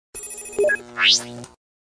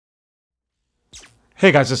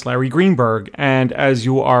Hey guys, it's Larry Greenberg, and as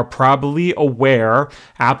you are probably aware,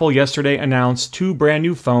 Apple yesterday announced two brand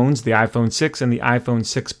new phones, the iPhone 6 and the iPhone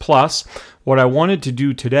 6 Plus. What I wanted to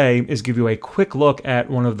do today is give you a quick look at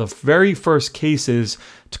one of the very first cases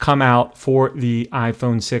to come out for the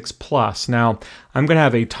iPhone 6 Plus. Now, I'm going to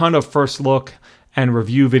have a ton of first look and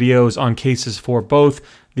review videos on cases for both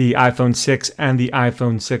the iPhone 6 and the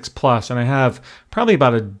iPhone 6 Plus, and I have probably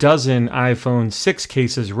about a dozen iPhone 6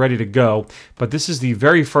 cases ready to go, but this is the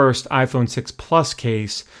very first iPhone 6 Plus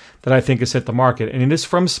case that I think has hit the market, and it is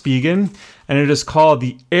from Spigen, and it is called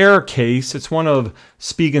the Air case. It's one of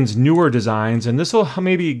Spigen's newer designs, and this will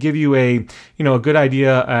maybe give you a good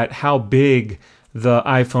idea at how big the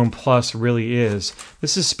iPhone Plus really is.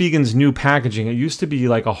 This is Spigen's new packaging. It used to be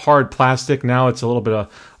like a hard plastic. Now it's a little bit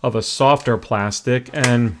of a softer plastic.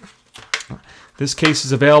 And this case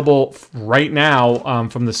is available right now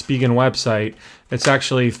from the Spigen website. It's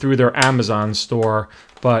actually through their Amazon store.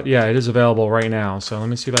 But yeah, it is available right now. So let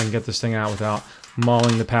me see if I can get this thing out without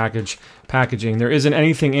mauling the packaging. There isn't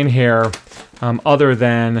anything in here other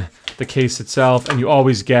than the case itself. And you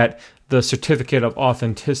always get the certificate of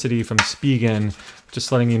authenticity from Spigen,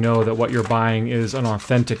 just letting you know that what you're buying is an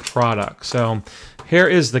authentic product. So here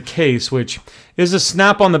is the case, which is a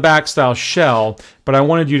snap on the back style shell, but I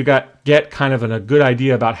wanted you to get kind of a good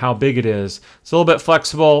idea about how big it is. It's a little bit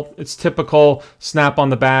flexible. It's typical snap on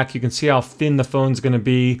the back. You can see how thin the phone's going to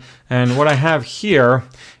be. And what I have here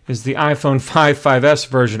is the iPhone 5S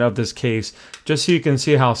version of this case, just so you can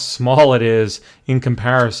see how small it is in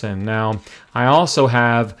comparison. Now, I also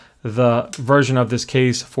have the version of this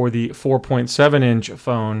case for the 4.7-inch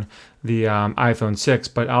phone, the iPhone 6,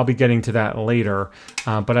 but I'll be getting to that later.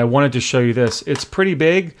 But I wanted to show you this. It's pretty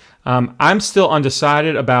big. I'm still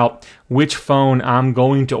undecided about which phone I'm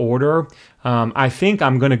going to order. I think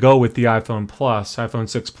I'm going to go with the iPhone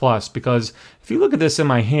 6 Plus, because if you look at this in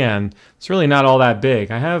my hand, it's really not all that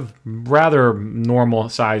big. I have rather normal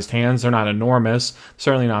sized hands. They're not enormous,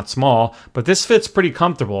 certainly not small, but this fits pretty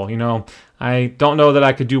comfortable. I don't know that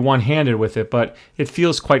I could do one-handed with it, but it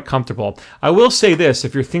feels quite comfortable. I will say this,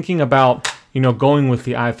 if you're thinking about, going with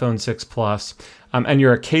the iPhone 6 Plus, and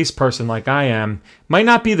you're a case person like I am, might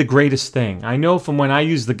not be the greatest thing. I know from when I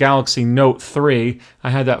used the Galaxy Note 3, I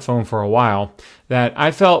had that phone for a while, that I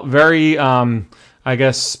felt very,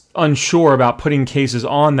 unsure about putting cases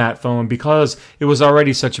on that phone because it was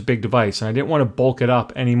already such a big device, and I didn't want to bulk it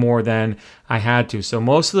up any more than I had to. So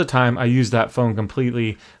most of the time, I use that phone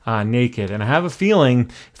completely naked. And I have a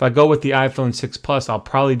feeling if I go with the iPhone 6 Plus, I'll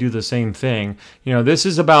probably do the same thing. This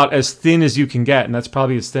is about as thin as you can get, and that's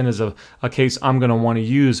probably as thin as a case I'm going to want to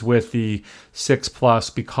use with the 6 Plus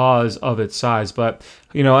because of its size. But,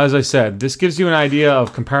 as I said, this gives you an idea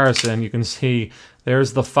of comparison. You can see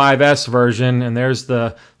there's the 5S version, and there's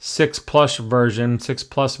the 6 Plus version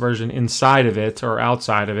inside of it or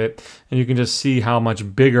outside of it, and you can just see how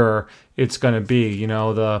much bigger it's going to be.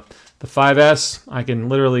 The 5S, I can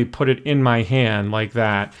literally put it in my hand like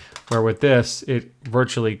that, where with this, it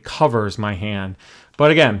virtually covers my hand.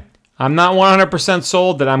 But again, I'm not 100%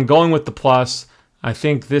 sold that I'm going with the Plus. I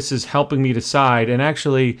think this is helping me decide and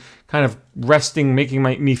actually kind of making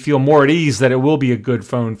me feel more at ease that it will be a good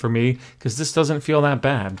phone for me, because this doesn't feel that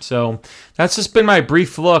bad. So that's just been my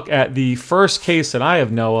brief look at the first case that I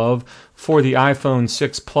know of for the iPhone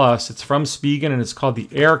 6 Plus. It's from Spigen, and it's called the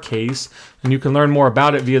Air case, and you can learn more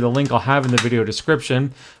about it via the link I'll have in the video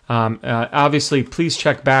description. Obviously, please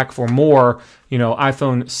check back for more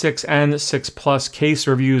iPhone 6 and 6 Plus case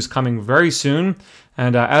reviews coming very soon.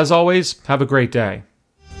 And as always, have a great day.